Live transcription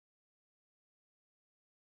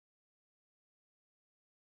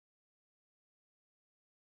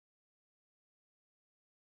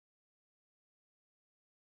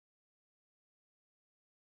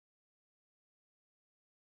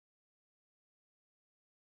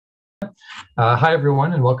Hi,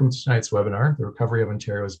 everyone, and welcome to tonight's webinar, The Recovery of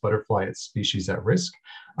Ontario's Butterfly Species at Risk.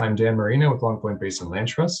 I'm Dan Marino with Long Point Basin Land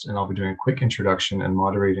Trust, and I'll be doing a quick introduction and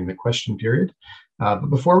moderating the question period. But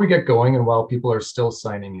before we get going, and while people are still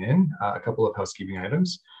signing in, a couple of housekeeping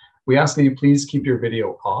items. We ask that you please keep your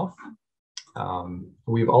video off.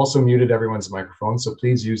 We've also muted everyone's microphone, so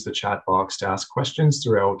please use the chat box to ask questions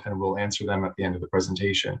throughout, and we'll answer them at the end of the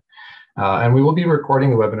presentation. And we will be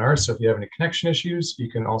recording the webinar, so if you have any connection issues,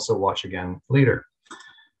 you can also watch again later.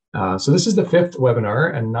 So this is the 5th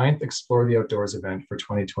webinar and 9th Explore the Outdoors event for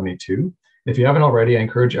 2022. If you haven't already, I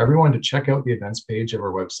encourage everyone to check out the events page of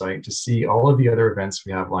our website to see all of the other events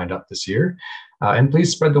we have lined up this year, and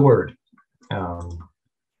please spread the word.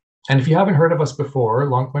 And if you haven't heard of us before,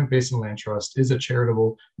 Long Point Basin Land Trust is a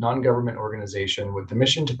charitable, non-government organization with the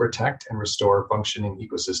mission to protect and restore functioning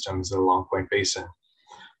ecosystems in the Long Point Basin,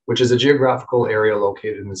 which is a geographical area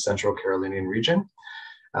located in the Central Carolinian region.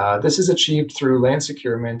 This is achieved through land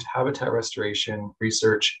securement, habitat restoration,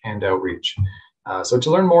 research, and outreach. So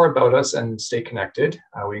to learn more about us and stay connected,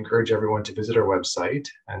 we encourage everyone to visit our website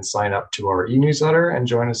and sign up to our e-newsletter and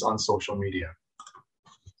join us on social media.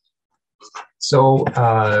 So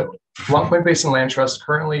Long Point Basin Land Trust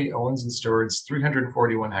currently owns and stewards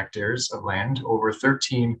 341 hectares of land over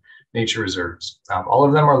 13 nature reserves. All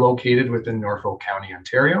of them are located within Norfolk County,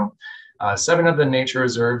 Ontario. 7 of the nature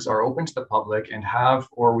reserves are open to the public and have,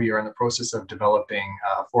 or we are in the process of developing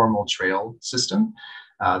a formal trail system.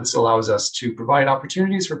 This allows us to provide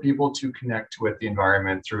opportunities for people to connect with the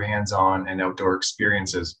environment through hands-on and outdoor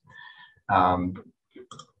experiences. Our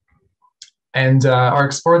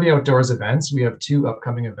Explore the Outdoors events, we have 2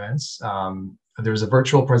 upcoming events. There's a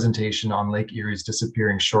virtual presentation on Lake Erie's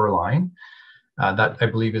disappearing shoreline. That I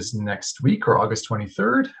believe is next week or August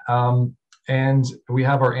 23rd. And we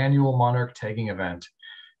have our annual monarch tagging event.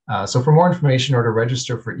 So for more information or to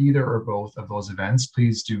register for either or both of those events,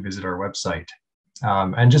 please do visit our website.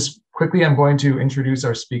 And just quickly, I'm going to introduce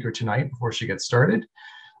our speaker tonight before she gets started.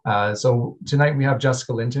 So tonight we have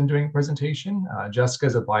Jessica Linton doing a presentation. Jessica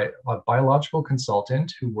is a biological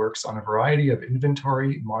consultant who works on a variety of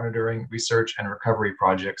inventory, monitoring, research, and recovery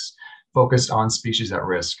projects focused on species at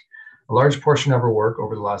risk. A large portion of her work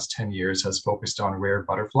over the last 10 years has focused on rare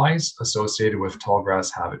butterflies associated with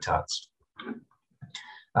tallgrass habitats.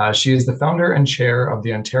 She is the founder and chair of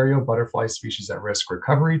the Ontario Butterfly Species at Risk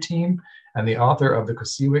Recovery Team and the author of the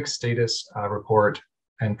Kosiwik Status Report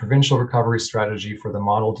and Provincial Recovery Strategy for the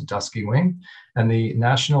Mottled Dusky Wing and the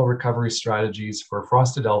National Recovery Strategies for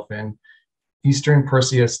Frosted Elfin, Eastern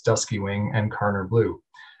Perseus Dusky Wing, and Carner Blue.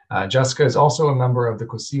 Jessica is also a member of the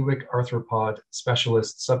Kosiwik Arthropod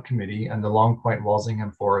Specialist Subcommittee and the Long Point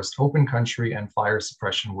Walsingham Forest Open Country and Fire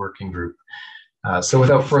Suppression Working Group. So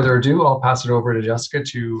without further ado, I'll pass it over to Jessica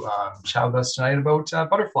to chat with us tonight about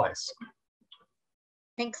butterflies.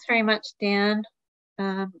 Thanks very much, Dan.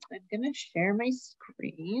 I'm going to share my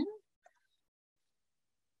screen.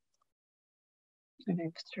 And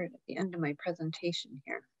I've started at the end of my presentation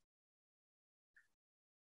here.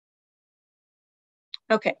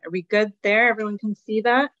 Okay, are we good there? Everyone can see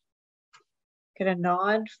that? Get a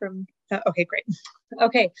nod from, okay, great.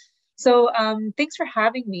 Okay, so thanks for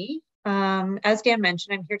having me. As Dan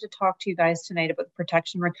mentioned, I'm here to talk to you guys tonight about the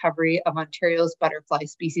protection and recovery of Ontario's butterfly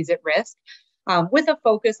species at risk, with a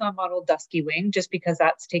focus on mottled dusky wing, just because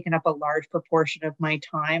that's taken up a large proportion of my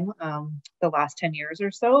time the last 10 years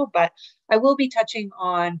or so. But I will be touching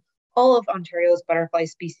on all of Ontario's butterfly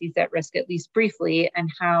species at risk, at least briefly, and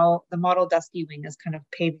how the mottled dusky wing is kind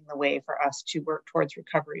of paving the way for us to work towards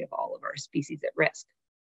recovery of all of our species at risk.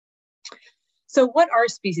 So what are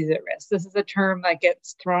species at risk? This is a term that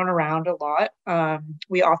gets thrown around a lot.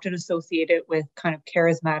 We often associate it with kind of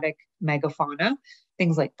charismatic megafauna,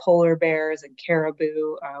 things like polar bears and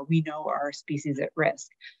caribou, we know are species at risk.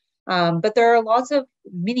 But there are lots of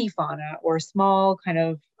mini fauna or small kind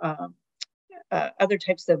of other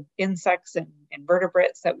types of insects and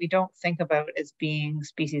invertebrates that we don't think about as being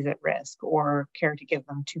species at risk or care to give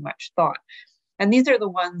them too much thought. And these are the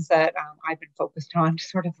ones that I've been focused on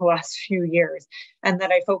sort of the last few years, and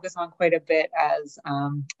that I focus on quite a bit as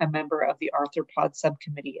a member of the Arthropod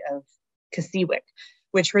Subcommittee of Kosiwik,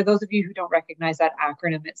 which, for those of you who don't recognize that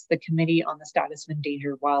acronym, it's the Committee on the Status of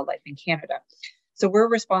Endangered Wildlife in Canada. So we're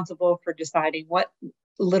responsible for deciding what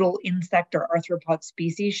little insect or arthropod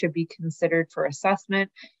species should be considered for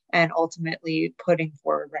assessment and ultimately putting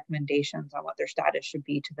forward recommendations on what their status should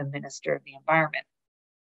be to the Minister of the Environment.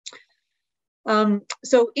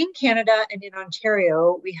 So in Canada and in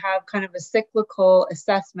Ontario, we have kind of a cyclical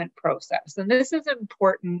assessment process. And this is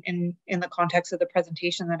important in the context of the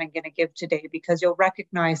presentation that I'm going to give today, because you'll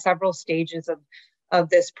recognize several stages of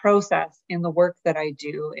this process in the work that I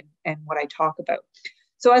do and what I talk about.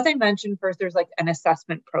 So as I mentioned, first there's like an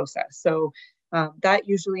assessment process. So that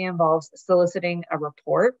usually involves soliciting a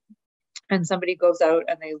report, and somebody goes out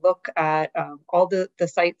and they look at all the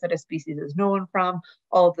sites that a species is known from,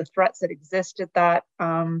 all of the threats that exist at that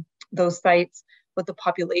those sites, what the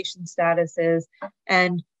population status is,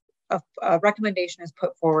 and a recommendation is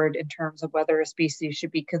put forward in terms of whether a species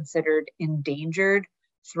should be considered endangered,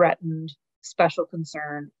 threatened, special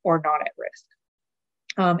concern, or not at risk.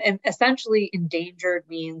 And essentially, endangered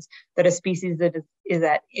means that a species that is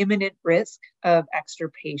at imminent risk of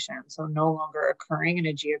extirpation, so no longer occurring in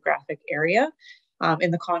a geographic area.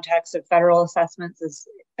 In the context of federal assessments, is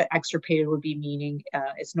extirpated would be meaning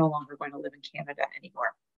it's no longer going to live in Canada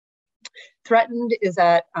anymore. Threatened is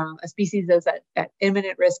that a species is at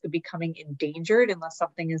imminent risk of becoming endangered unless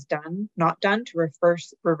something is not done to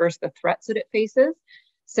reverse the threats that it faces.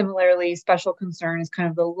 Similarly, special concern is kind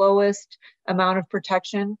of the lowest amount of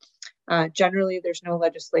protection. Generally, there's no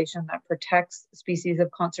legislation that protects species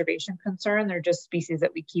of conservation concern. They're just species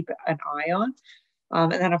that we keep an eye on.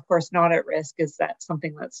 And then, of course, not at risk is that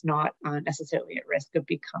something that's not necessarily at risk of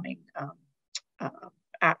becoming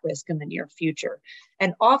at risk in the near future.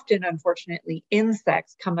 And often, unfortunately,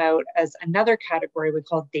 insects come out as another category we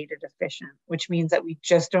call data deficient, which means that we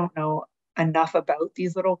just don't know enough about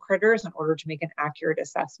these little critters in order to make an accurate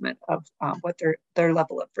assessment of what their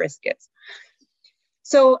level of risk is.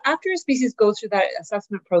 So after a species goes through that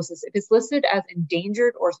assessment process, if it's listed as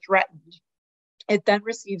endangered or threatened, it then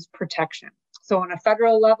receives protection. So on a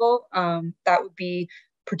federal level, that would be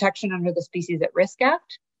protection under the Species at Risk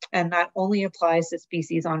Act, and that only applies to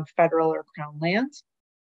species on federal or crown lands.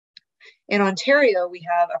 In Ontario, we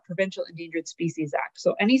have a Provincial Endangered Species Act.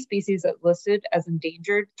 So any species that's listed as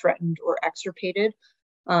endangered, threatened, or extirpated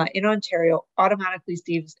in Ontario automatically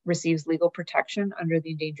receives legal protection under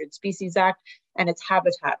the Endangered Species Act, and its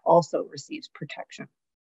habitat also receives protection.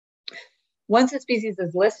 Once a species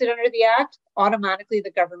is listed under the Act, automatically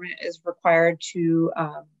the government is required to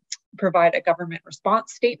provide a government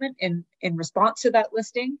response statement in response to that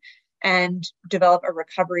listing and develop a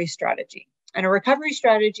recovery strategy. And a recovery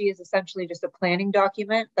strategy is essentially just a planning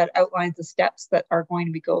document that outlines the steps that are going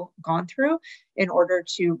to be gone through in order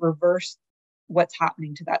to reverse what's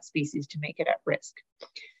happening to that species to make it at risk.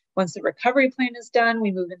 Once the recovery plan is done,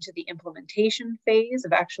 we move into the implementation phase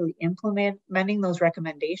of actually implementing those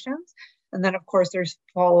recommendations. And then, of course, there's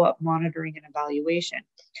follow-up monitoring and evaluation.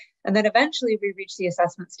 And then eventually we reach the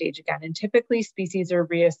assessment stage again. And typically species are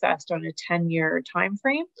reassessed on a 10-year time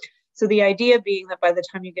frame. So the idea being that by the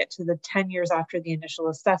time you get to the 10 years after the initial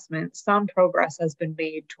assessment, some progress has been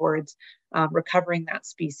made towards recovering that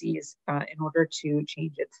species in order to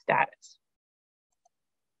change its status.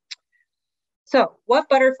 So what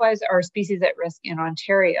butterflies are species at risk in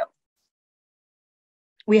Ontario?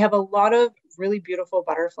 We have a lot of really beautiful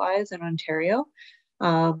butterflies in Ontario.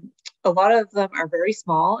 A lot of them are very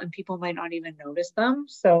small and people might not even notice them.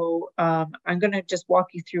 So I'm going to just walk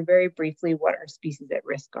you through very briefly what our species at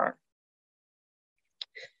risk are.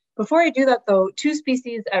 Before I do that though, two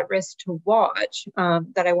species at risk to watch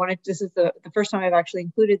that I wanted, this is the first time I've actually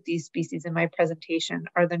included these species in my presentation,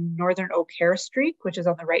 are the northern oak hair streak, which is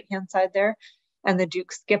on the right-hand side there, and the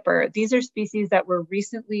Duke skipper. These are species that were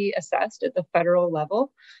recently assessed at the federal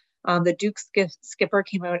level. The Duke skipper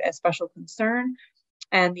came out as special concern,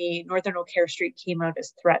 and the northern oak hair streak came out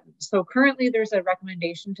as threatened. So currently there's a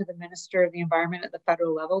recommendation to the Minister of the Environment at the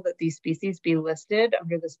federal level that these species be listed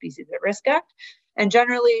under the Species at Risk Act. And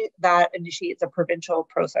generally that initiates a provincial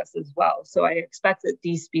process as well. So I expect that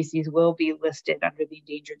these species will be listed under the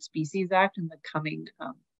Endangered Species Act in the coming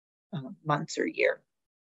months or year.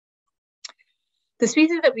 The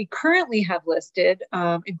species that we currently have listed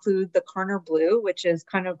include the Corner blue, which is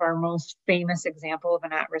kind of our most famous example of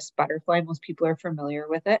an at-risk butterfly. Most people are familiar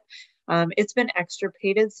with it. It's been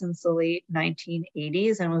extirpated since the late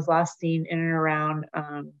 1980s and was last seen in and around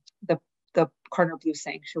the Corner Blue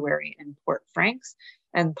Sanctuary in Port Franks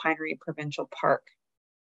and Pinery Provincial Park.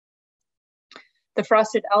 The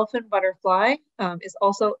frosted elephant butterfly is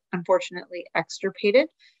also unfortunately extirpated,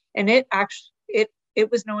 and it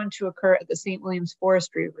was known to occur at the St. Williams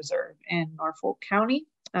Forestry Reserve in Norfolk County.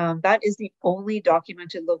 That is the only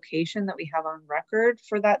documented location that we have on record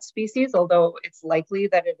for that species, although it's likely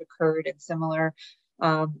that it occurred in similar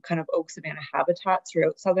kind of oak savanna habitats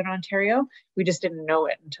throughout Southern Ontario. We just didn't know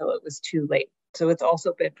it until it was too late. So it's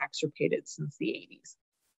also been extirpated since the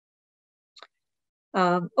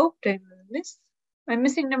 80s. Oh, did I miss? I'm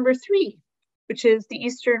missing number 3, which is the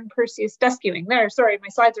Eastern Perseus dusky wing. There, sorry, my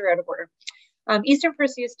slides are out of order. Eastern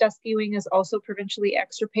Perseus dusky wing is also provincially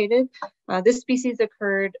extirpated. This species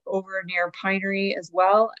occurred over near Pinery as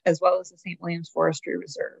well as the St. Williams Forestry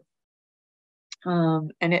Reserve.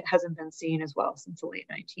 And it hasn't been seen as well since the late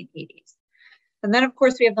 1980s. And then, of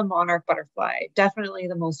course, we have the monarch butterfly, definitely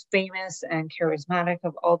the most famous and charismatic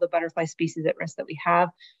of all the butterfly species at risk that we have.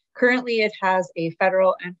 Currently, it has a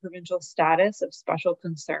federal and provincial status of special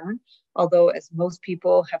concern, although as most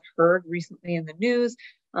people have heard recently in the news,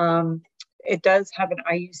 it does have an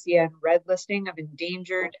IUCN red listing of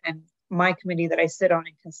endangered, and my committee that I sit on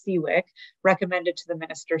in Kasiwik recommended to the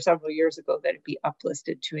minister several years ago that it be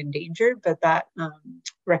uplisted to endangered, but that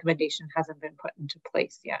recommendation hasn't been put into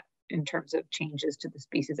place yet in terms of changes to the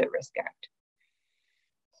Species at Risk Act.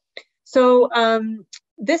 So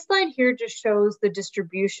this slide here just shows the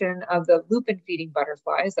distribution of the lupin feeding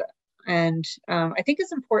butterflies. And I think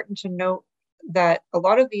it's important to note that a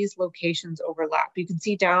lot of these locations overlap. You can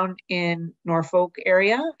see down in Norfolk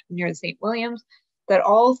area near the St. Williams that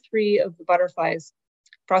all three of the butterflies,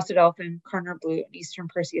 frosted elfin, Cardinal blue, and Eastern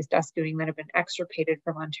Perseus dusky wing that have been extirpated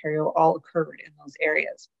from Ontario all occurred in those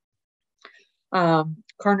areas.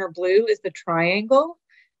 Cardinal blue is the triangle,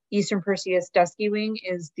 Eastern Perseus dusky wing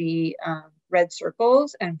is the red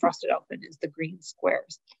circles, and frosted elfin is the green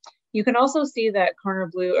squares. You can also see that Cardinal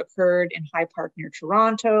blue occurred in High Park near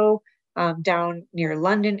Toronto, down near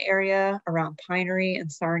London area, around Pinery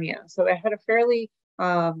and Sarnia. So it had a fairly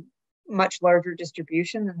much larger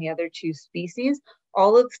distribution than the other two species.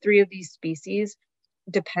 All of three of these species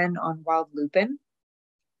depend on wild lupin,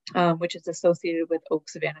 which is associated with oak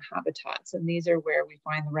savanna habitats. And these are where we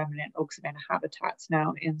find the remnant oak savanna habitats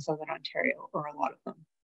now in Southern Ontario, or a lot of them.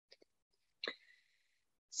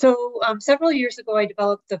 So several years ago, I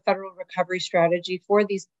developed the federal recovery strategy for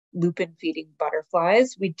these lupin feeding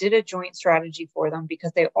butterflies. We did a joint strategy for them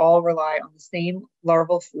because they all rely on the same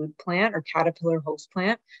larval food plant or caterpillar host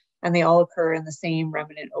plant, and they all occur in the same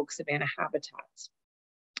remnant oak savanna habitats.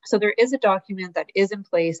 So there is a document that is in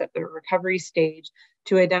place at the recovery stage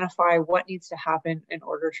to identify what needs to happen in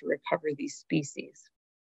order to recover these species.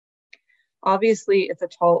 Obviously, it's a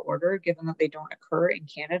tall order given that they don't occur in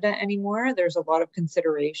Canada anymore. There's a lot of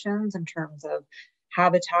considerations in terms of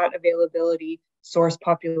habitat availability, source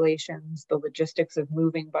populations, the logistics of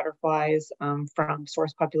moving butterflies from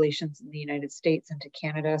source populations in the United States into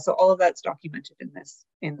Canada. So all of that's documented in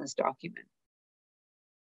this document.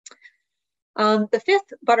 The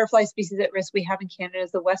fifth butterfly species at risk we have in Canada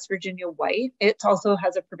is the West Virginia white. It also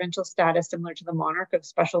has a provincial status similar to the monarch of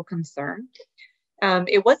special concern.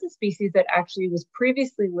 It was a species that actually was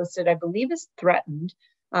previously listed, I believe, as threatened,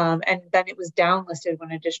 and then it was downlisted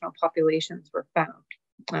when additional populations were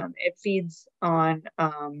found. It feeds on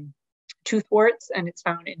toothworts, and it's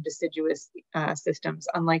found in deciduous systems,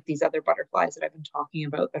 unlike these other butterflies that I've been talking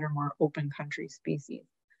about that are more open country species.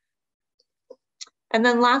 And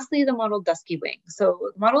then lastly, the mottled dusky wing.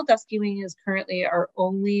 So the mottled dusky wing is currently our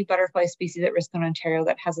only butterfly species at risk in Ontario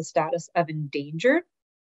that has a status of endangered.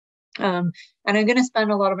 And I'm going to spend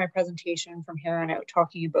a lot of my presentation from here on out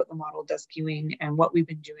talking about the mottled dusky wing and what we've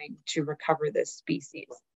been doing to recover this species.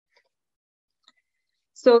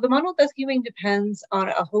 So the mottled dusky wing depends on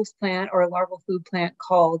a host plant or a larval food plant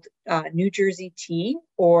called New Jersey tea,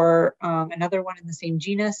 or another one in the same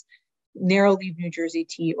genus, narrow leaf New Jersey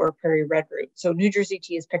tea or prairie redroot. So New Jersey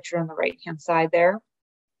tea is pictured on the right-hand side there.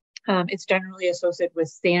 It's generally associated with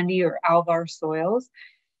sandy or alvar soils.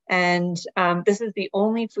 And this is the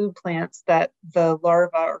only food plants that the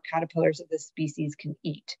larvae or caterpillars of this species can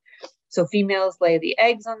eat. So females lay the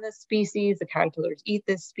eggs on this species, the caterpillars eat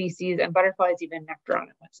this species, and butterflies even nectar on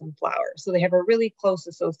it with some flowers. So they have a really close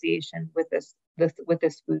association with this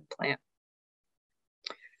food plant.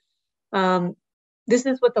 This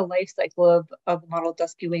is what the life cycle of the mottled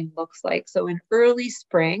dusky wing looks like. So in early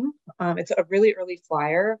spring, it's a really early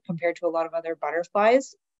flyer compared to a lot of other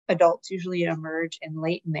butterflies. Adults usually emerge in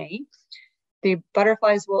late May. The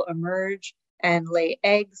butterflies will emerge and lay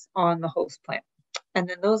eggs on the host plant. And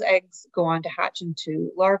then those eggs go on to hatch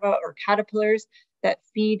into larvae or caterpillars that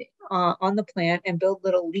feed on the plant and build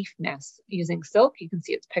little leaf nests using silk. You can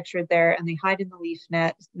see it's pictured there, and they hide in the leaf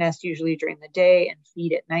nest usually during the day and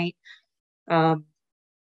feed at night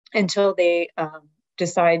until they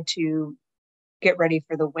decide to get ready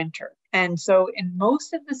for the winter. And so in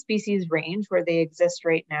most of the species range where they exist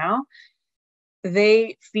right now,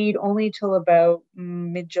 they feed only till about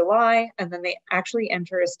mid-July, and then they actually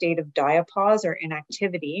enter a state of diapause or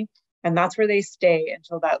inactivity. And that's where they stay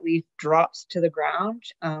until that leaf drops to the ground,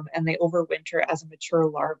 and they overwinter as a mature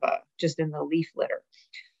larva just in the leaf litter.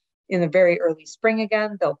 in the very early spring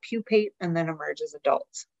again, they'll pupate and then emerge as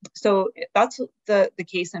adults. So that's the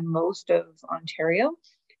case in most of Ontario.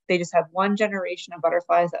 They just have one generation of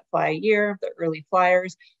butterflies that fly a year, the early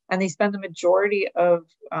flyers, and they spend the majority of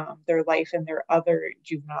their life in their other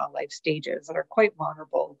juvenile life stages that are quite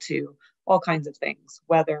vulnerable to all kinds of things,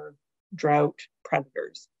 weather, drought,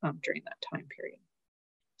 predators during that time period.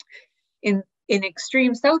 In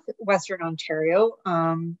extreme southwestern Ontario,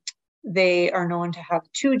 they are known to have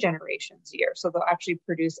 2 generations a year. So they'll actually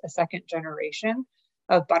produce a second generation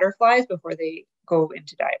of butterflies before they go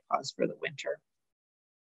into diapause for the winter.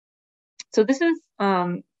 So this is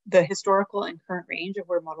the historical and current range of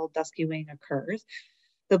where mottled dusky wing occurs.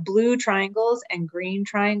 The blue triangles and green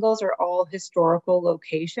triangles are all historical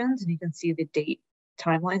locations, and you can see the date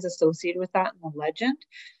timelines associated with that in the legend.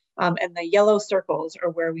 And the yellow circles are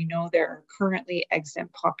where we know there are currently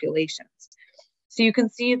extant populations. So you can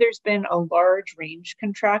see there's been a large range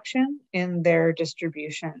contraction in their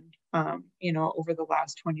distribution, over the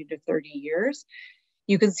last 20 to 30 years.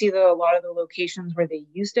 You can see that a lot of the locations where they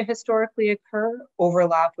used to historically occur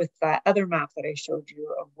overlap with that other map that I showed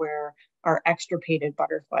you of where our extirpated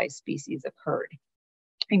butterfly species occurred,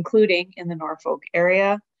 including in the Norfolk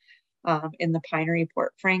area, in the Pinery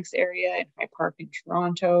Port Franks area, in High Park in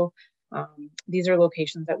Toronto. These are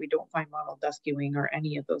locations that we don't find mottled dusky wing or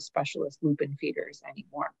any of those specialist lupin feeders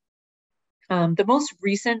anymore. The most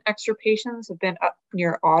recent extirpations have been up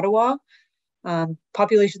near Ottawa.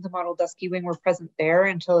 Populations of mottled dusky wing were present there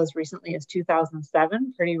until as recently as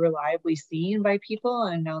 2007, pretty reliably seen by people,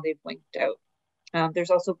 and now they've winked out.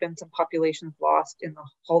 There's also been some populations lost in the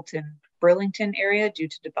Halton, Burlington area due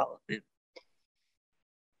to development.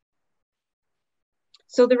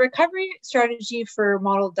 So the recovery strategy for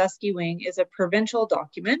mottled dusky wing is a provincial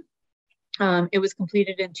document. It was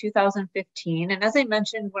completed in 2015. And as I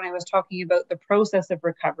mentioned when I was talking about the process of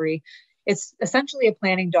recovery, it's essentially a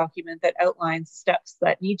planning document that outlines steps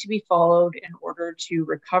that need to be followed in order to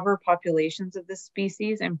recover populations of this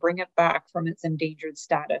species and bring it back from its endangered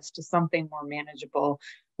status to something more manageable,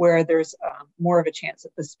 where there's more of a chance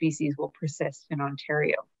that the species will persist in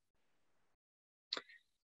Ontario.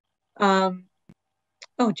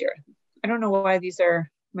 Oh dear, I don't know why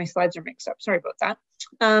my slides are mixed up. Sorry about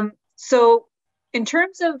that. So in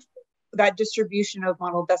terms of that distribution of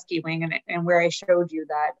mottled dusky wing and where I showed you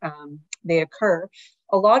that they occur,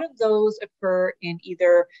 a lot of those occur in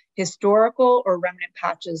either historical or remnant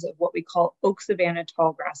patches of what we call oak savanna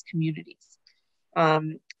tallgrass communities.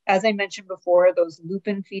 As I mentioned before, those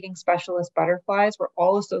lupin feeding specialist butterflies were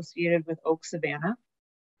all associated with oak savanna,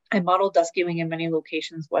 and mottled dusky wing in many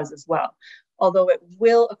locations was as well. Although it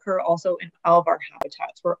will occur also in alvar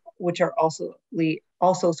habitats, which are also a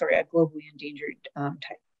globally endangered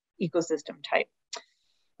ecosystem type.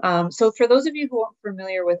 So for those of you who aren't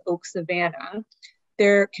familiar with oak savanna,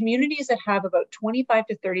 they're communities that have about 25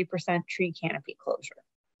 to 30% tree canopy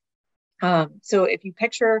closure. So if you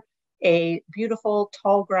picture a beautiful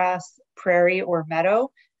tall grass prairie or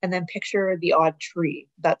meadow, and then picture the odd tree,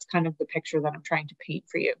 that's kind of the picture that I'm trying to paint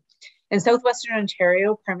for you. In southwestern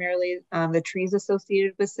Ontario, primarily the trees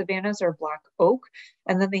associated with savannas are black oak,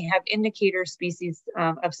 and then they have indicator species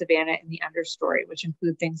of savanna in the understory, which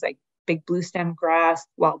include things like big blue stem grass,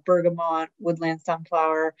 wild bergamot, woodland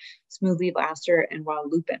sunflower, smoothleaf aster, and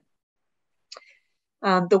wild lupin.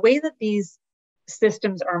 The way that these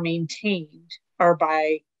systems are maintained are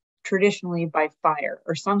traditionally by fire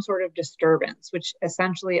or some sort of disturbance, which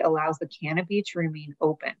essentially allows the canopy to remain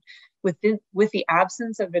open. With the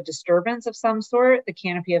absence of a disturbance of some sort, the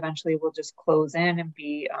canopy eventually will just close in and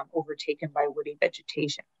be overtaken by woody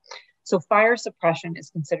vegetation. So fire suppression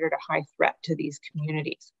is considered a high threat to these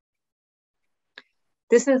communities.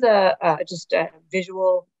 This is just a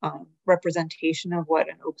visual representation of what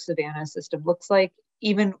an oak savanna system looks like,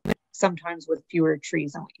 even sometimes with fewer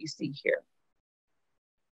trees than what you see here.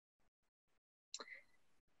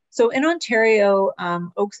 So in Ontario,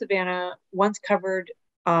 oak savanna once covered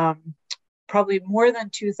probably more than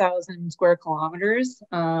 2,000 square kilometers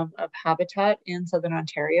of habitat in Southern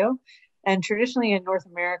Ontario. And traditionally in North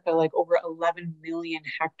America, like over 11 million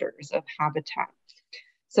hectares of habitat.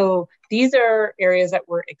 So these are areas that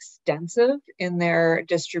were extensive in their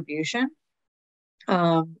distribution,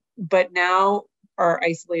 but now are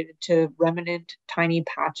isolated to remnant tiny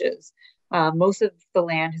patches. Most of the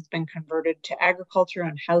land has been converted to agriculture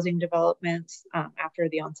and housing developments after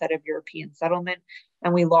the onset of European settlement,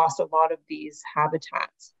 and we lost a lot of these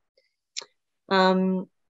habitats.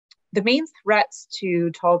 The main threats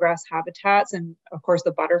to tallgrass habitats, and of course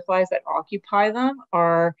the butterflies that occupy them,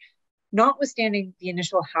 are notwithstanding the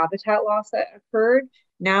initial habitat loss that occurred.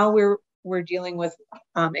 Now we're we're dealing with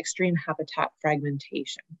extreme habitat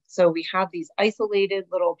fragmentation. So we have these isolated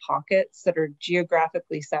little pockets that are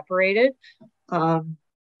geographically separated, and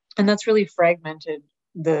that's really fragmented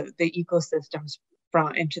the ecosystems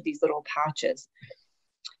into these little patches.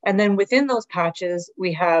 And then within those patches,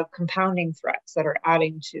 we have compounding threats that are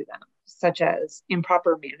adding to them, such as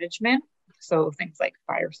improper management, so things like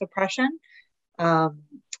fire suppression,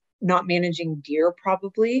 not managing deer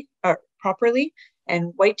properly,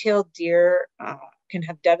 and white-tailed deer can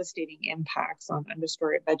have devastating impacts on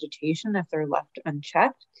understory vegetation if they're left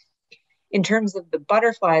unchecked. In terms of the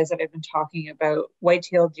butterflies that I've been talking about,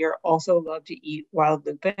 white-tailed deer also love to eat wild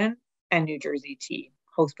lupin and New Jersey tea,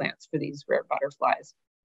 host plants for these rare butterflies.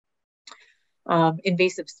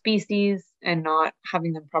 Invasive species and not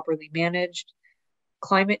having them properly managed.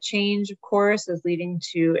 Climate change, of course, is leading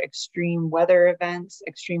to extreme weather events,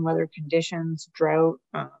 extreme weather conditions, drought,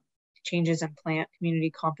 changes in plant community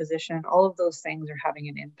composition. All of those things are having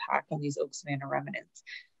an impact on these oak savanna remnants.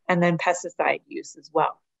 And then pesticide use as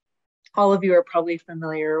well. All of you are probably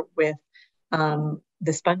familiar with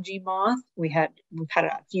the spongy moth. We've had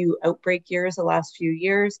a few outbreak years the last few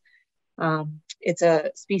years. It's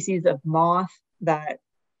a species of moth that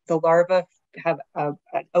the larvae have an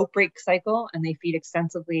outbreak cycle, and they feed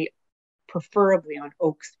extensively, preferably on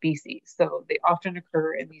oak species. So they often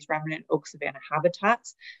occur in these remnant oak savanna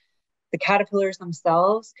habitats. The caterpillars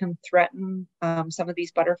themselves can threaten some of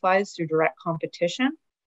these butterflies through direct competition.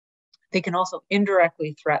 They can also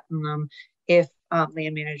indirectly threaten them if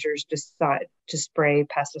land managers decide to spray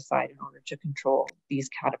pesticide in order to control these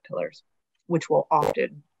caterpillars, which will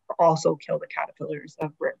often also kill the caterpillars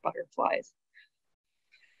of rare butterflies.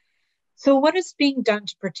 So what is being done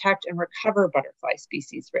to protect and recover butterfly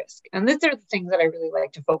species risk? And these are the things that I really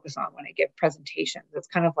like to focus on when I give presentations. It's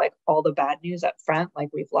kind of like all the bad news up front, like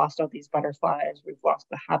we've lost all these butterflies, we've lost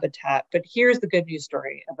the habitat, but here's the good news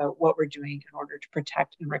story about what we're doing in order to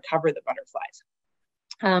protect and recover the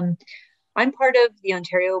butterflies. I'm part of the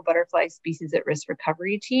Ontario Butterfly Species at Risk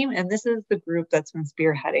Recovery Team, and this is the group that's been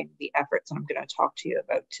spearheading the efforts I'm going to talk to you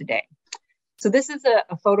about today. So this is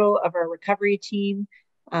a photo of our recovery team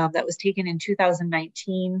that was taken in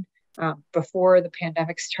 2019, before the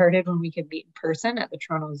pandemic started, when we could meet in person at the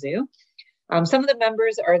Toronto Zoo. Some of the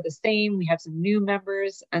members are the same. We have some new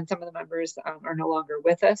members, and some of the members are no longer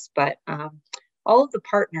with us, but all of the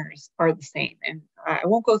partners are the same. And I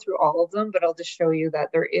won't go through all of them, but I'll just show you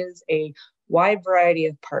that there is a wide variety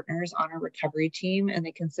of partners on our recovery team, and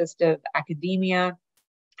they consist of academia,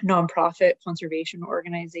 nonprofit conservation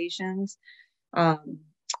organizations,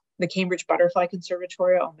 the Cambridge Butterfly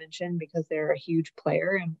Conservatory I'll mention because they're a huge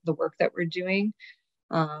player in the work that we're doing,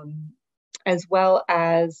 as well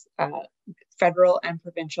as federal and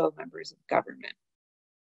provincial members of government.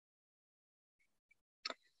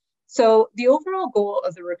 So the overall goal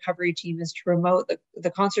of the recovery team is to promote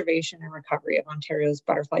the conservation and recovery of Ontario's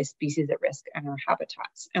butterfly species at risk and our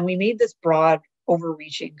habitats. And we made this broad,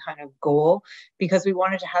 overreaching kind of goal because we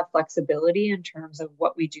wanted to have flexibility in terms of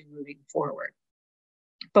what we do moving forward.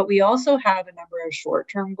 But we also have a number of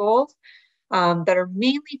short-term goals that are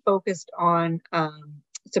mainly focused on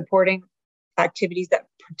supporting activities that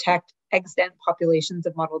protect extant populations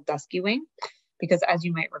of mottled dusky wing, because as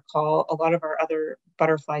you might recall, a lot of our other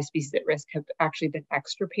butterfly species at risk have actually been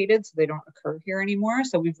extirpated, so they don't occur here anymore.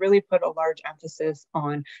 So we've really put a large emphasis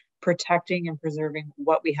on protecting and preserving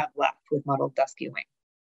what we have left with mottled dusky wing.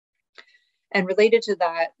 And related to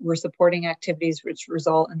that, we're supporting activities which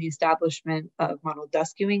result in the establishment of mottled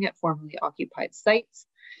dusky wing at formerly occupied sites,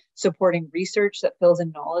 supporting research that fills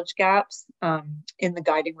in knowledge gaps in the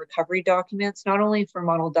guiding recovery documents, not only for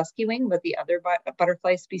mottled dusky wing, but the other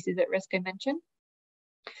butterfly species at risk I mentioned.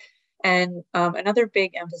 And another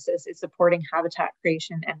big emphasis is supporting habitat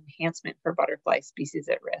creation and enhancement for butterfly species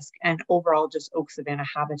at risk, and overall just oak savanna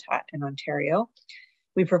habitat in Ontario.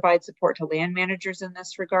 We provide support to land managers in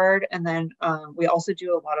this regard. And then we also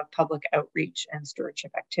do a lot of public outreach and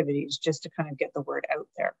stewardship activities just to kind of get the word out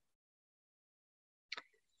there.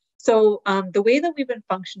 So the way that we've been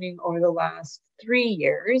functioning over the last 3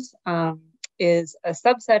 years is a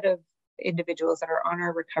subset of individuals that are on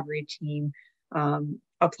our recovery team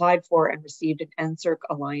applied for and received an NSERC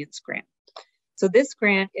Alliance grant. So this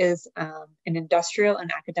grant is an industrial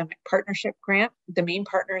and academic partnership grant. The main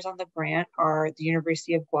partners on the grant are the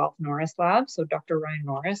University of Guelph Norris Lab. So Dr. Ryan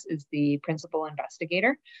Norris is the principal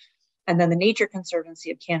investigator. And then the Nature Conservancy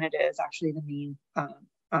of Canada is actually the main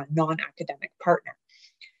non-academic partner.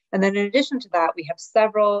 And then in addition to that, we have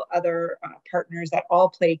several other partners that all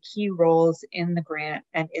play key roles in the grant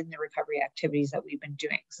and in the recovery activities that we've been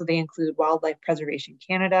doing. So they include Wildlife Preservation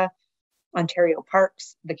Canada, Ontario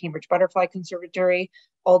Parks, the Cambridge Butterfly Conservatory,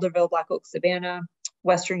 Alderville Black Oak Savannah,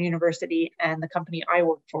 Western University, and the company I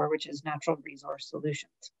work for, which is Natural Resource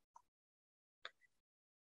Solutions.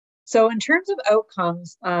 So in terms of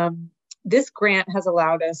outcomes, this grant has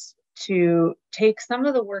allowed us to take some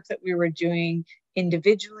of the work that we were doing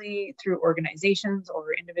individually through organizations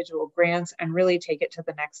or individual grants and really take it to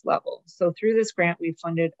the next level. So through this grant, we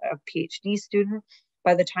funded a PhD student.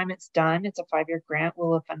 By the time it's done, it's a 5-year grant,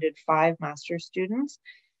 we'll have funded 5 master's students.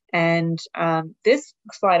 And this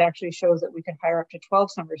slide actually shows that we could hire up to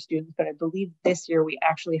 12 summer students, but I believe this year we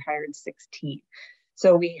actually hired 16.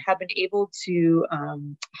 So we have been able to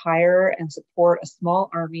hire and support a small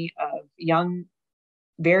army of young,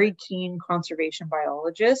 very keen conservation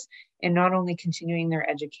biologists in not only continuing their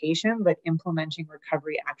education, but implementing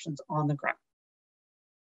recovery actions on the ground.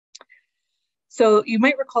 So you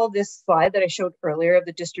might recall this slide that I showed earlier of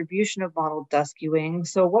the distribution of mottled dusky-wing.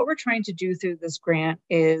 So what we're trying to do through this grant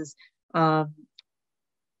is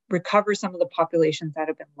recover some of the populations that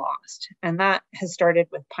have been lost. And that has started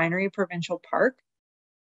with Pinery Provincial Park.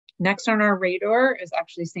 Next on our radar is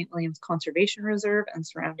actually St. William's Conservation Reserve and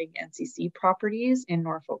surrounding NCC properties in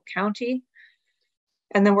Norfolk County.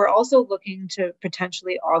 And then we're also looking to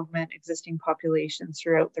potentially augment existing populations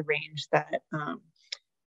throughout the range that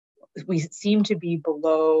we seem to be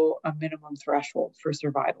below a minimum threshold for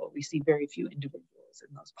survival. We see very few individuals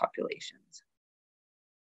in those populations.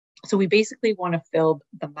 So we basically want to fill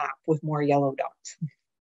the map with more yellow dots.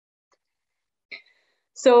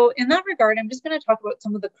 So in that regard, I'm just going to talk about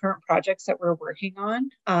some of the current projects that we're working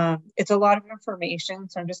on. It's a lot of information,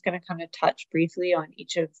 so I'm just going to kind of touch briefly on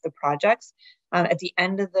each of the projects. At the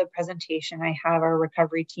end of the presentation, I have our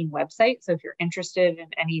recovery team website. So if you're interested in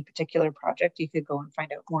any particular project, you could go and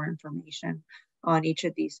find out more information on each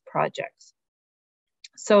of these projects.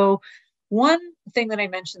 So one thing that I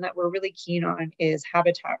mentioned that we're really keen on is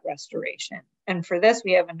habitat restoration. And for this,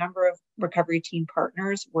 we have a number of recovery team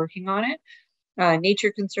partners working on it.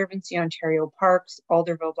 Nature Conservancy, Ontario Parks,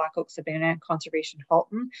 Alderville, Black Oak Savannah, and Conservation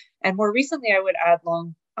Halton. And more recently, I would add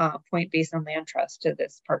Long Point Basin Land Trust to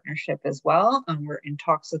this partnership as well. We're in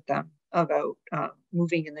talks with them about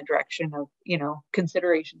moving in the direction of,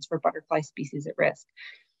 considerations for butterfly species at risk.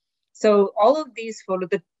 So all of these photos,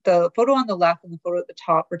 the photo on the left and the photo at the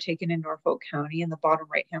top were taken in Norfolk County, and the bottom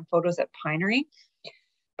right-hand photos at Pinery.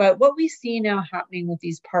 But what we see now happening with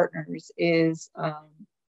these partners is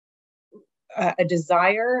a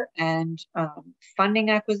desire and funding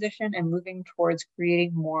acquisition and moving towards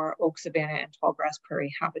creating more oak savanna and tallgrass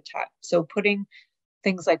prairie habitat. So putting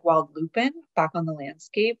things like wild lupin back on the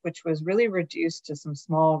landscape, which was really reduced to some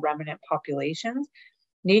small remnant populations.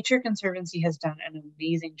 Nature Conservancy has done an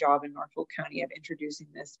amazing job in Norfolk County of introducing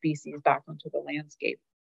this species back onto the landscape.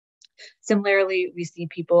 Similarly, we see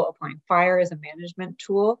people applying fire as a management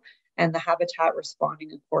tool and the habitat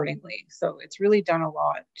responding accordingly. So it's really done a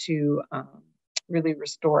lot to really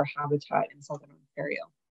restore habitat in Southern Ontario.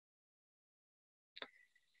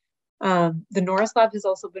 The Norris Lab has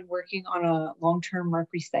also been working on a long-term mark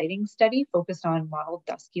resighting study focused on mottled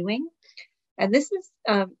dusky-wing. And this is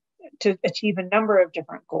to achieve a number of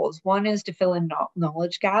different goals. One is to fill in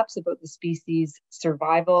knowledge gaps about the species'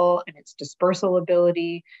 survival and its dispersal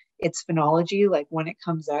ability, its phenology, like when it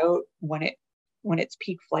comes out, when its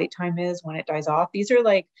peak flight time is, when it dies off. These are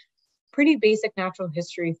like pretty basic natural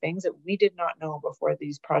history things that we did not know before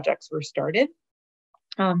these projects were started.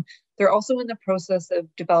 They're also in the process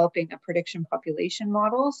of developing a prediction population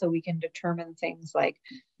model so we can determine things like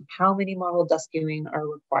how many mottled dusky-wing are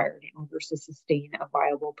required in order to sustain a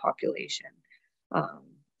viable population.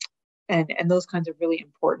 And those kinds of really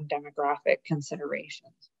important demographic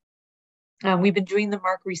considerations. We've been doing the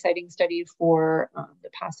mark resighting study for the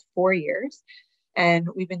past 4 years, and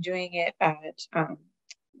we've been doing it at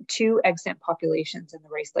 2 extant populations in the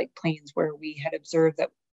Rice Lake Plains where we had observed that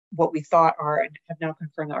what we thought are and have now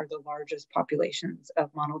confirmed are the largest populations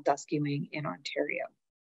of mottled dusky-wing in Ontario.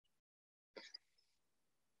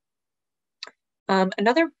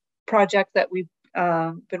 Another project that we've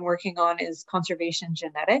been working on is conservation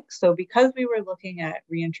genetics. So because we were looking at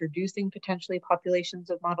reintroducing potentially populations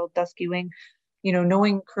of mottled dusky-wing,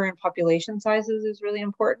 knowing current population sizes is really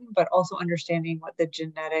important, but also understanding what the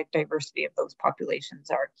genetic diversity of those populations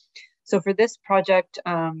are. So for this project,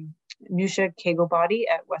 Nusha Kegobody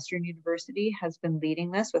at Western University has been leading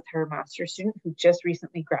this with her master's student who just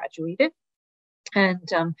recently graduated.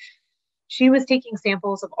 And she was taking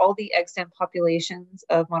samples of all the extant populations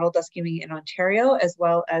of mottled dusky-wing in Ontario, as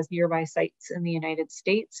well as nearby sites in the United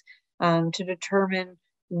States, to determine,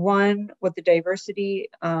 one, what the diversity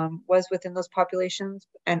was within those populations,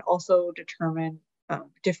 and also determine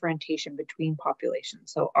differentiation between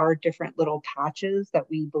populations. So are different little patches that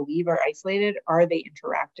we believe are isolated, are they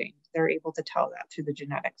interacting? They're able to tell that through the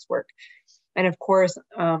genetics work. And of course,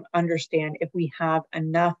 understand if we have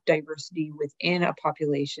enough diversity within a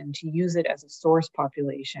population to use it as a source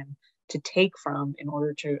population to take from in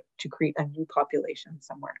order to create a new population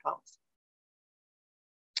somewhere else.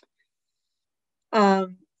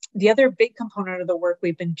 The other big component of the work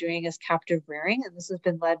we've been doing is captive rearing, and this has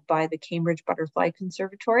been led by the Cambridge Butterfly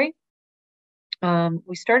Conservatory.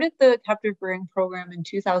 We started the captive rearing program in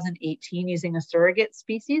 2018 using a surrogate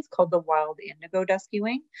species called the wild indigo dusky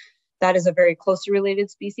wing. That is a very closely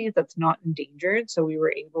related species that's not endangered. So we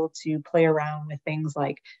were able to play around with things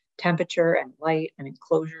like temperature and light and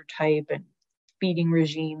enclosure type and feeding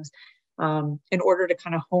regimes in order to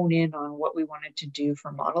kind of hone in on what we wanted to do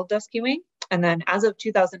for model dusky wing. And then as of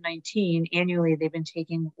 2019, annually, they've been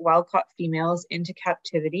taking wild-caught females into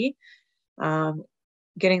captivity,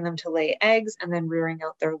 getting them to lay eggs and then rearing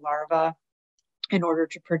out their larvae in order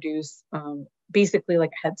to produce basically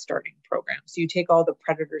like a head starting program. So you take all the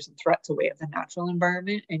predators and threats away of the natural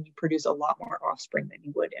environment and you produce a lot more offspring than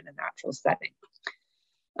you would in a natural setting.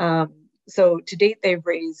 So to date, they've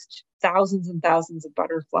raised thousands and thousands of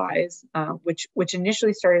butterflies, which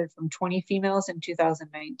initially started from 20 females in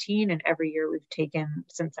 2019. And every year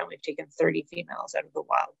since then, we've taken 30 females out of the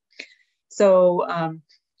wild. So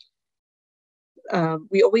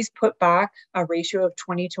we always put back a ratio of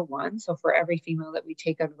 20:1. So for every female that we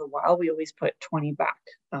take out of the wild, we always put 20 back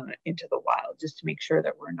into the wild, just to make sure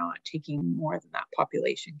that we're not taking more than that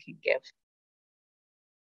population can give.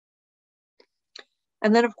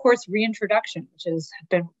 And then, of course, reintroduction, which has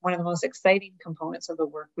been one of the most exciting components of the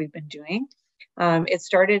work we've been doing. It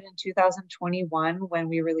started in 2021 when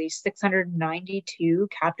we released 692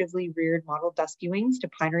 captively reared model dusky wings to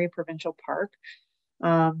Pinery Provincial Park.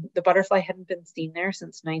 The butterfly hadn't been seen there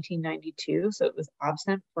since 1992, so it was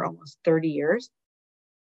absent for almost 30 years.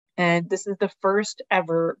 And this is the first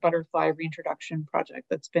ever butterfly reintroduction project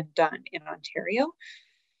that's been done in Ontario.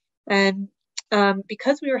 And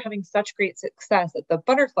because we were having such great success at the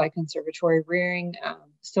Butterfly Conservatory rearing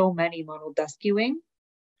so many model dusky wing,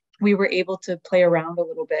 we were able to play around a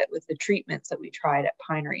little bit with the treatments that we tried at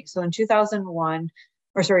Pinery. So in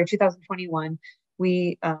 2021,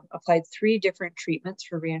 we applied 3 different treatments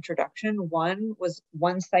for reintroduction. One was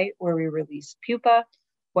one site where we released pupa,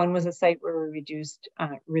 one was a site where we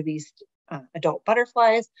released adult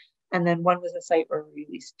butterflies, and then one was a site where we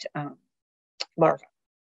released larvae.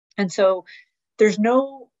 And so there's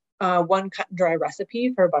no one cut and dry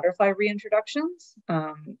recipe for butterfly reintroductions.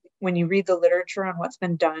 When you read the literature on what's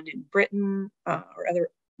been done in Britain or other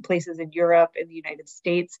places in Europe, in the United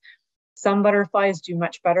States, some butterflies do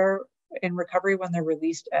much better in recovery when they're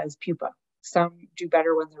released as pupa. Some do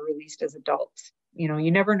better when they're released as adults. You know,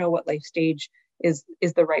 you never know what life stage is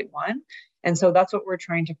the right one. And so that's what we're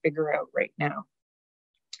trying to figure out right now.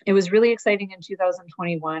 It was really exciting in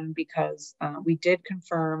 2021 because we did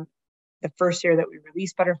confirm the first year that we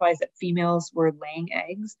released butterflies that females were laying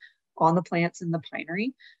eggs on the plants in the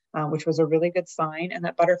pinery, which was a really good sign, and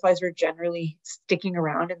that butterflies were generally sticking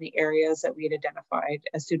around in the areas that we had identified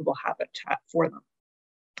as suitable habitat for them.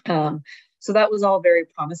 So that was all very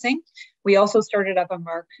promising. We also started up a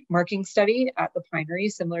marking study at the pinery,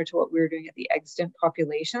 similar to what we were doing at the extant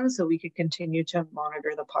population, so we could continue to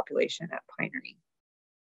monitor the population at pinery.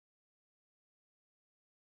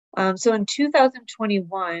 So in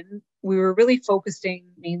 2021, we were really focusing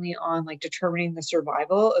mainly on like determining the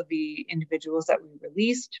survival of the individuals that we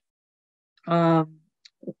released.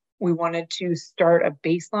 We wanted to start a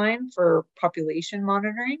baseline for population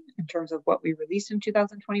monitoring in terms of what we released in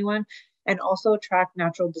 2021, and also track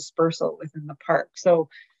natural dispersal within the park. So,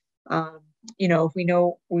 you know, if we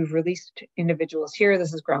know we've released individuals here,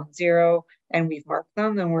 this is ground zero, and we've marked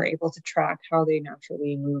them, then we're able to track how they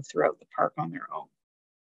naturally move throughout the park on their own.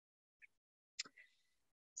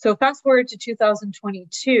 So fast forward to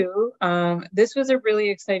 2022, this was a really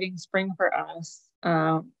exciting spring for us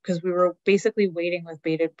because we were basically waiting with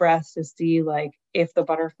bated breath to see like if the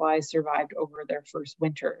butterflies survived over their first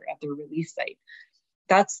winter at the release site.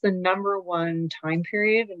 That's the #1 time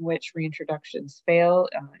period in which reintroductions fail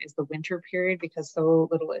is the winter period, because so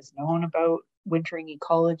little is known about wintering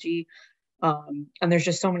ecology. And there's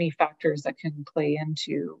just so many factors that can play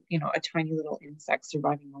into, you know, a tiny little insect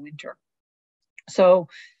surviving the winter. So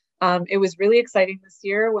it was really exciting this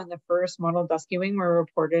year when the first model dusky wing were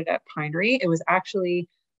reported at Pinery. It was actually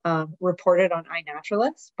reported on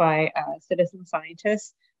iNaturalist by a citizen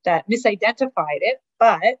scientist that misidentified it,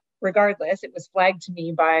 but regardless, it was flagged to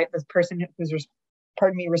me by the person who's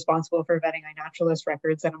responsible for vetting iNaturalist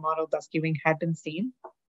records and a mottled dusky wing had been seen.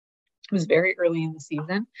 It was very early in the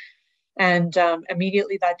season. And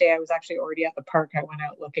immediately that day, I was actually already at the park. I went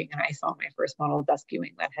out looking and I saw my first mottled dusky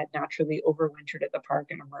wing that had naturally overwintered at the park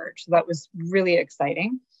and emerged. So that was really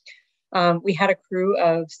exciting. We had a crew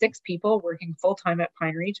of 6 people working full-time at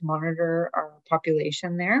Pinery to monitor our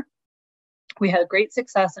population there. We had great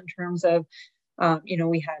success in terms of,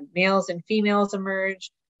 we had males and females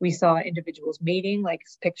emerge. We saw individuals mating, like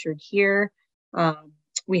pictured here.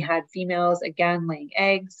 We had females, again, laying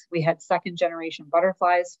eggs. We had second generation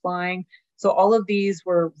butterflies flying. So all of these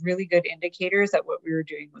were really good indicators that what we were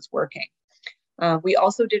doing was working. We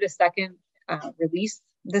also did a second release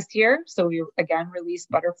this year. So we again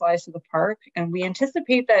released butterflies to the park. And we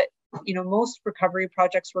anticipate that, most recovery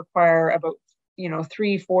projects require about,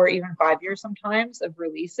 3, 4, even 5 years sometimes of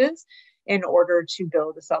releases in order to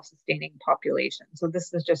build a self-sustaining population. So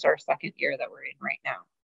this is just our second year that we're in right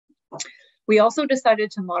now. We also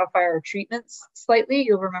decided to modify our treatments slightly.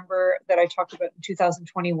 You'll remember that I talked about in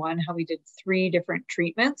 2021 how we did 3 different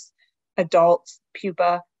treatments: adults,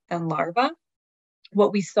 pupa, and larva.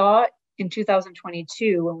 What we saw in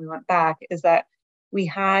 2022 when we went back is that we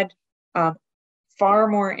had far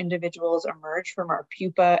more individuals emerge from our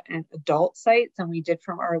pupa and adult sites than we did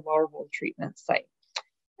from our larval treatment site.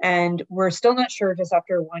 And we're still not sure, just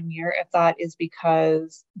after 1 year, if that is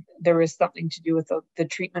because there was something to do with the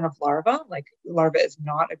treatment of larva. Like, larva is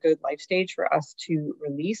not a good life stage for us to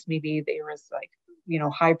release. Maybe there was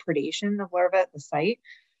high predation of larva at the site.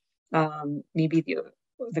 Maybe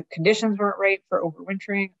the conditions weren't right for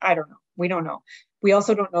overwintering. I don't know. We don't know. We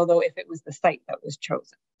also don't know, though, if it was the site that was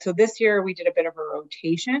chosen. So this year we did a bit of a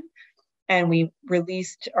rotation, and we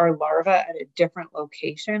released our larva at a different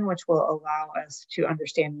location, which will allow us to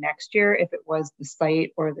understand next year if it was the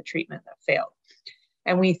site or the treatment that failed.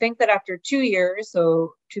 And we think that after 2 years,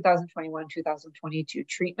 so 2021, 2022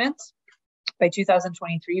 treatments, by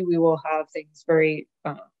 2023, we will have things very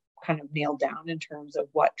kind of nailed down in terms of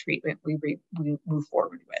what treatment we move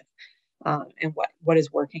forward with, and what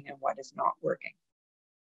is working and what is not working.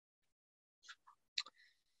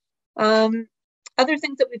 Other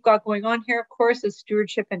things that we've got going on here, of course, is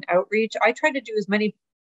stewardship and outreach. I try to do as many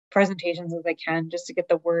presentations as I can just to get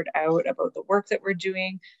the word out about the work that we're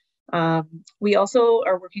doing. We also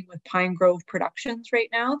are working with Pine Grove Productions right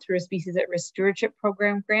now through a Species at Risk Stewardship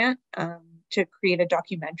Program grant to create a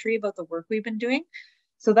documentary about the work we've been doing.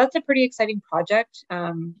 So that's a pretty exciting project.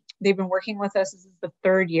 They've been working with us. This is the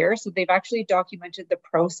 3rd year. So they've actually documented the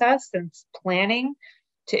process since planning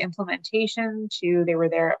to implementation to, they were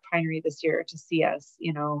there at Pinery this year to see us,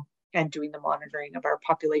 and doing the monitoring of our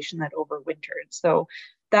population that overwintered. So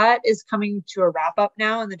that is coming to a wrap up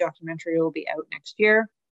now, and the documentary will be out next year.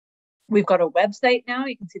 We've got a website now.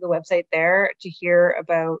 You can see the website there to hear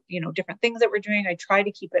about, different things that we're doing. I try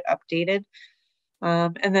to keep it updated.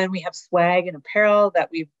 And then we have swag and apparel that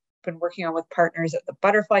we've been working on with partners at the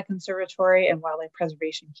Butterfly Conservatory and Wildlife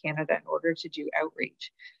Preservation Canada in order to do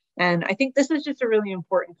outreach. And I think this is just a really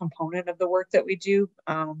important component of the work that we do,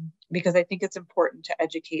 because I think it's important to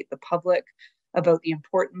educate the public about the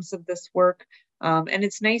importance of this work. And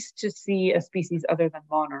it's nice to see a species other than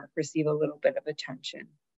monarch receive a little bit of attention.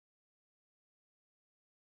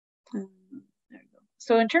 There we go.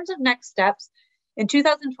 So in terms of next steps, in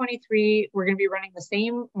 2023, we're going to be running the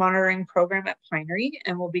same monitoring program at Pinery,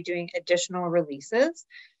 and we'll be doing additional releases.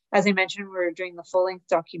 As I mentioned, we're doing the full-length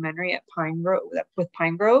documentary at with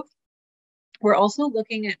Pine Grove. We're also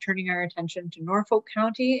looking at turning our attention to Norfolk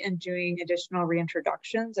County and doing additional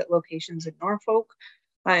reintroductions at locations in Norfolk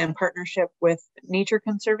in partnership with Nature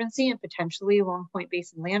Conservancy and potentially Long Point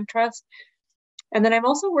Basin Land Trust. And then I'm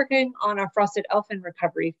also working on a frosted elfin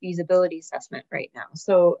recovery feasibility assessment right now.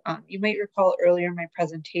 So you might recall earlier in my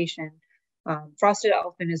presentation, frosted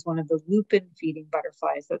elfin is one of the lupin feeding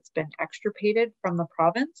butterflies that's been extirpated from the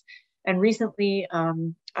province. And recently,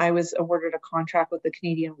 I was awarded a contract with the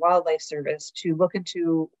Canadian Wildlife Service to look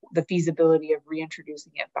into the feasibility of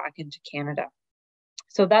reintroducing it back into Canada.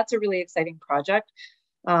 So that's a really exciting project.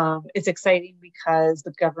 It's exciting because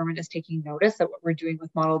the government is taking notice that what we're doing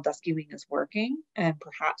with mottled dusky wing is working, and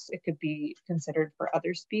perhaps it could be considered for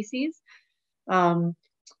other species.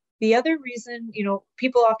 The other reason,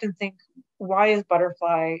 people often think, why is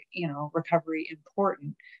butterfly, recovery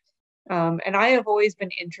important? And I have always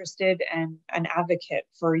been interested and an advocate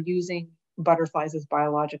for using butterflies as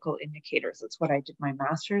biological indicators. That's what I did my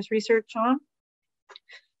master's research on.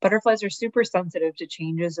 Butterflies are super sensitive to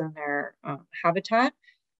changes in their habitat.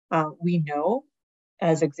 We know,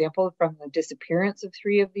 as example, from the disappearance of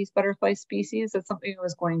 3 of these butterfly species, that something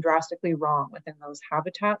was going drastically wrong within those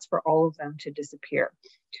habitats for all of them to disappear.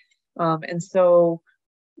 And so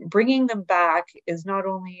bringing them back is not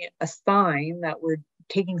only a sign that we're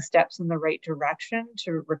taking steps in the right direction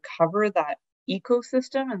to recover that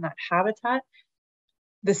ecosystem and that habitat,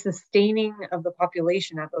 the sustaining of the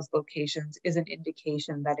population at those locations is an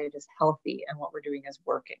indication that it is healthy and what we're doing is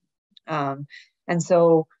working. And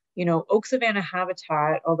so, you know, oak savanna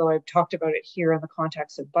habitat, although I've talked about it here in the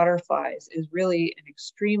context of butterflies, is really an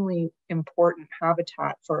extremely important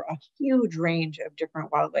habitat for a huge range of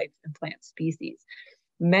different wildlife and plant species,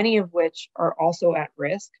 many of which are also at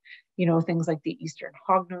risk. You know, things like the eastern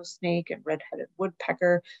hognose snake and red-headed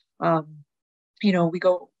woodpecker. You know, we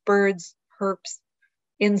go birds, herps,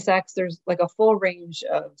 insects. There's like a full range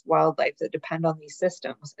of wildlife that depend on these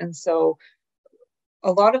systems. And so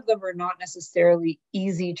a lot of them are not necessarily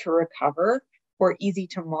easy to recover or easy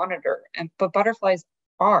to monitor. But butterflies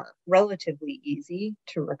are relatively easy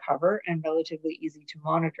to recover and relatively easy to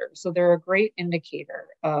monitor. So they're a great indicator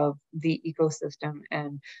of the ecosystem.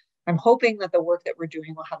 And I'm hoping that the work that we're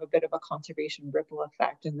doing will have a bit of a conservation ripple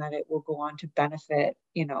effect and that it will go on to benefit,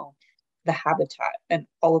 you know, the habitat and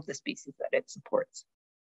all of the species that it supports.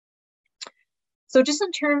 So just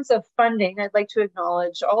in terms of funding, I'd like to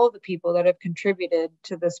acknowledge all of the people that have contributed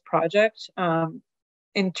to this project.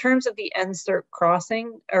 In terms of the NSERC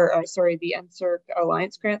the NSERC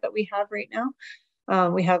Alliance grant that we have right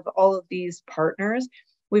now, we have all of these partners.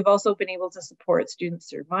 We've also been able to support students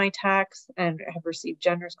through MyTax and have received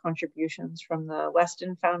generous contributions from the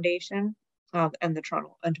Weston Foundation and the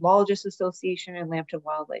Toronto Entomologists Association and Lambton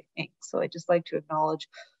Wildlife Inc. So I'd just like to acknowledge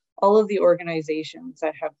all of the organizations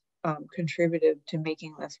that have contributed to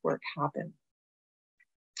making this work happen.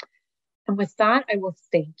 And with that, I will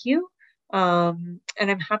thank you. And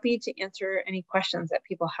I'm happy to answer any questions that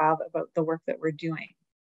people have about the work that we're doing.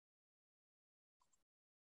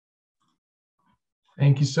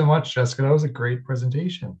 Thank you so much, Jessica. That was a great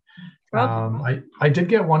presentation. I did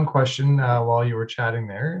get one question while you were chatting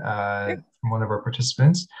there from one of our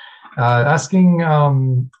participants,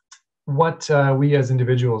 asking what we as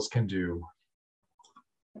individuals can do.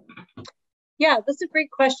 Yeah, that's a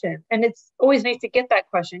great question. And it's always nice to get that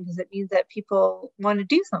question because it means that people want to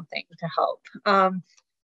do something to help.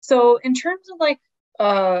 So in terms of like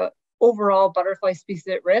overall butterfly species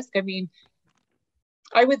at risk, I mean,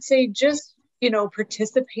 I would say just, you know,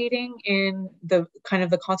 participating in the kind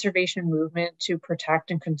of the conservation movement to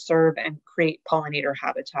protect and conserve and create pollinator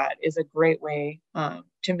habitat is a great way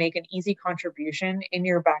to make an easy contribution in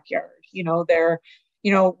your backyard. You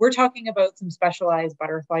know, we're talking about some specialized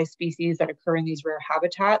butterfly species that occur in these rare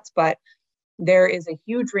habitats, but there is a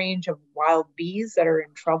huge range of wild bees that are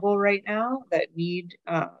in trouble right now that need,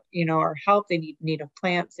 you know, our help. They need native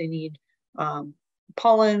plants, they need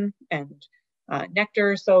pollen and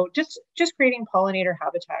nectar. So just creating pollinator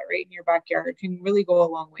habitat right in your backyard can really go a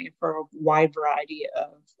long way for a wide variety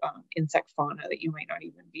of insect fauna that you might not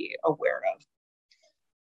even be aware of.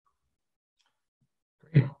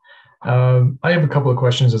 Great. I have a couple of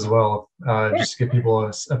questions as well, Sure. just to give people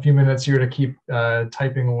a few minutes here to keep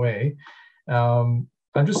typing away. I'm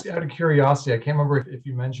just out of curiosity, I can't remember if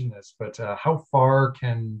you mentioned this, but how far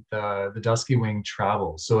can the dusky wing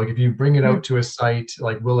travel? So like if you bring it out to a site,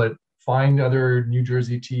 like will it find other New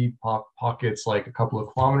Jersey tea pockets like a couple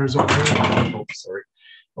of kilometers away? Oh, sorry.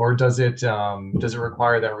 Or does it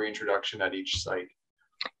require that reintroduction at each site?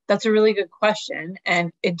 That's a really good question.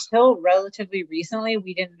 And until relatively recently,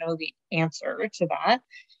 we didn't know the answer to that.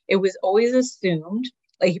 It was always assumed,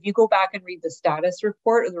 like if you go back and read the status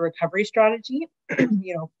report of the recovery strategy,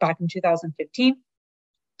 you know, back in 2015,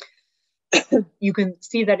 you can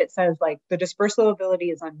see that it says like the dispersal ability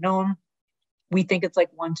is unknown. We think it's like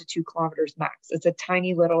 1 to 2 kilometers max. It's a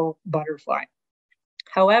tiny little butterfly.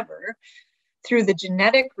 However, through the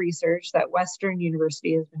genetic research that Western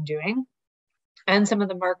University has been doing, and some of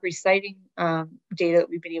the mark reciting data that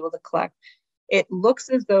we've been able to collect, it looks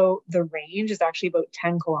as though the range is actually about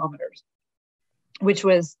 10 kilometers, which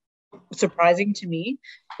was surprising to me.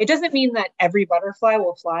 It doesn't mean that every butterfly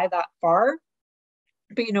will fly that far,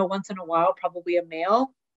 but you know, once in a while, probably a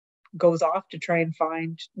male goes off to try and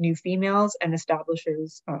find new females and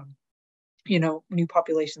establishes, you know, new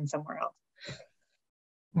populations somewhere else.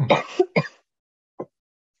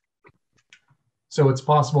 So it's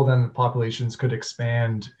possible then the populations could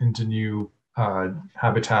expand into new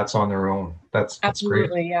habitats on their own. That's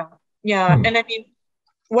Absolutely, great. Yeah. And I mean,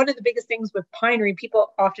 one of the biggest things with pinery,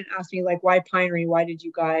 people often ask me like, why pinery? Why did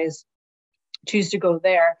you guys choose to go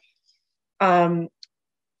there? A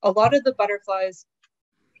lot of the butterflies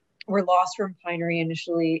were lost from pinery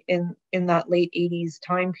initially in that late 80s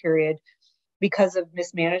time period because of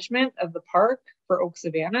mismanagement of the park for oak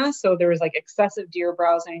savanna. So there was like excessive deer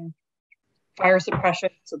browsing, fire suppression,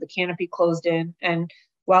 so the canopy closed in, and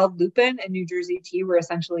wild lupin and New Jersey tea were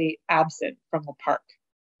essentially absent from the park.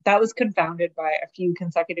 That was confounded by a few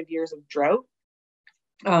consecutive years of drought,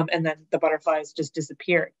 and then the butterflies just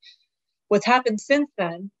disappeared. What's happened since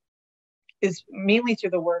then is mainly through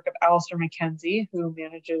the work of Alistair McKenzie, who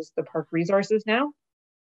manages the park resources now.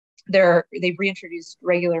 They've reintroduced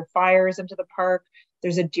regular fires into the park.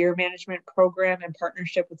 There's a deer management program in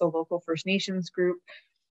partnership with the local First Nations group.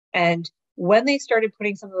 And when they started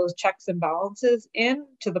putting some of those checks and balances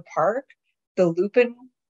into the park, the lupin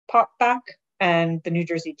popped back and the New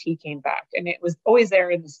Jersey tea came back. And it was always there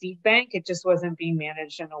in the seed bank. It just wasn't being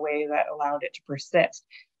managed in a way that allowed it to persist.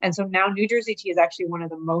 And so now New Jersey tea is actually one of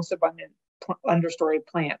the most abundant understory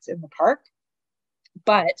plants in the park.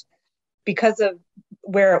 But because of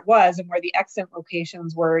where it was and where the extant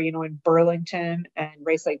locations were, in Burlington and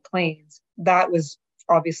Rice Lake Plains, that was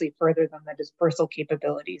obviously further than the dispersal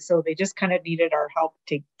capability. So they just kind of needed our help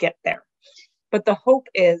to get there. But the hope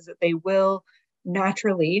is that they will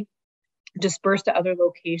naturally disperse to other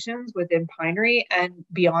locations within pinery and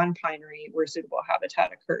beyond pinery where suitable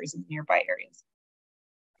habitat occurs in nearby areas.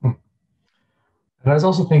 And I was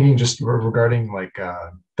also thinking just regarding like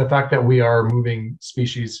the fact that we are moving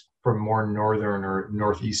species from more northern or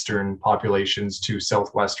northeastern populations to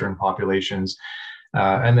southwestern populations,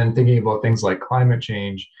 and then thinking about things like climate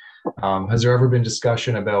change. Has there ever been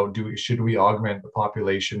discussion about should we augment the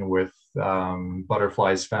population with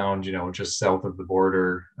butterflies found, just south of the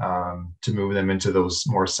border, to move them into those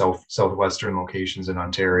more southwestern locations in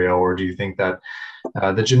Ontario, or do you think that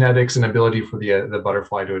the genetics and ability for the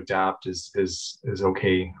butterfly to adapt is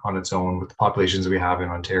okay on its own with the populations we have in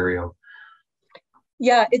Ontario?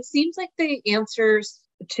 Yeah, it seems like the answers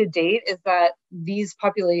to date is that these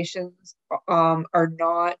populations are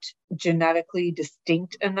not genetically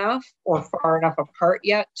distinct enough or far enough apart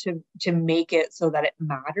yet to make it so that it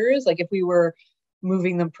matters. Like if we were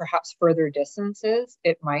moving them perhaps further distances,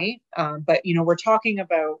 it might. But we're talking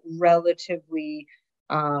about relatively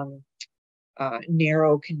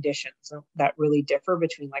narrow conditions that really differ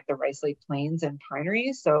between like the Rice Lake Plains and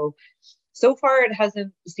pinery. So far, it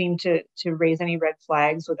hasn't seemed to raise any red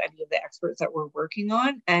flags with any of the experts that we're working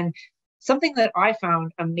on. And something that I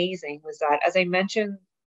found amazing was that, as I mentioned,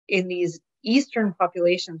 in these eastern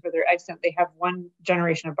populations where they're extant, they have one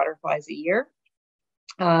generation of butterflies a year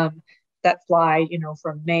that fly,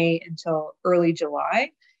 from May until early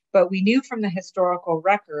July. But we knew from the historical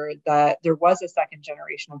record that there was a second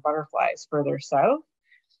generation of butterflies further south.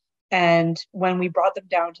 And when we brought them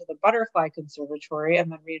down to the Butterfly Conservatory and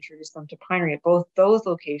then reintroduced them to pinery at both those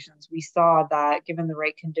locations, we saw that given the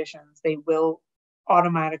right conditions, they will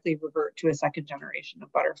automatically revert to a second generation of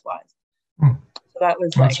butterflies. So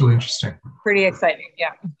that's really interesting. Pretty exciting.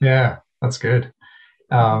 Yeah. Yeah, that's good.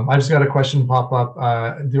 I just got a question pop up.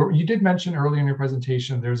 You did mention earlier in your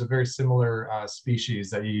presentation, there's a very similar species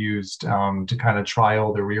that you used to kind of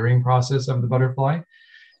trial the rearing process of the butterfly.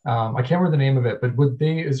 I can't remember the name of it, but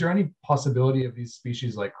is there any possibility of these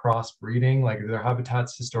species like crossbreeding, like their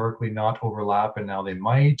habitats historically not overlap and now they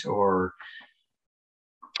might, or?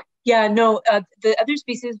 Yeah, no, the other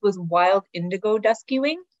species was wild indigo dusky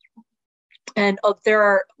wing. And there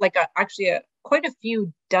are like quite a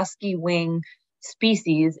few dusky wing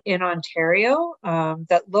species in Ontario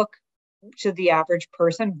that look to the average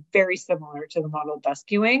person very similar to the mottled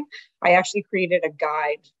dusky wing. I actually created a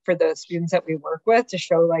guide for the students that we work with to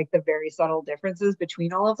show like the very subtle differences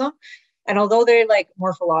between all of them. And although they like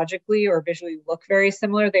morphologically or visually look very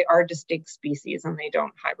similar, they are distinct species and they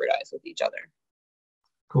don't hybridize with each other.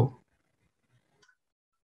 Cool.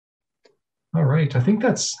 All right, I think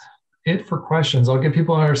that's it for questions. I'll give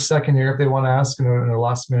people another second here if they want to ask in a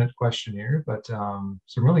last minute question here, but some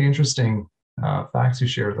really interesting facts you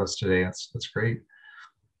shared with us today. That's great.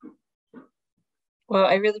 Well,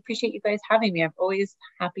 I really appreciate you guys having me. I'm always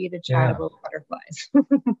happy to chat about butterflies.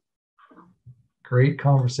 Great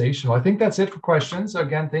conversation. Well, I think that's it for questions. So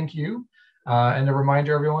again, thank you. And a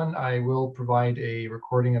reminder, everyone, I will provide a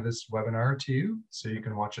recording of this webinar to you so you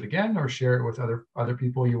can watch it again or share it with other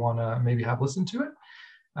people you want to maybe have listened to it.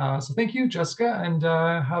 So thank you, Jessica, and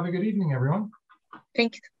have a good evening, everyone.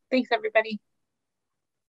 Thanks, everybody.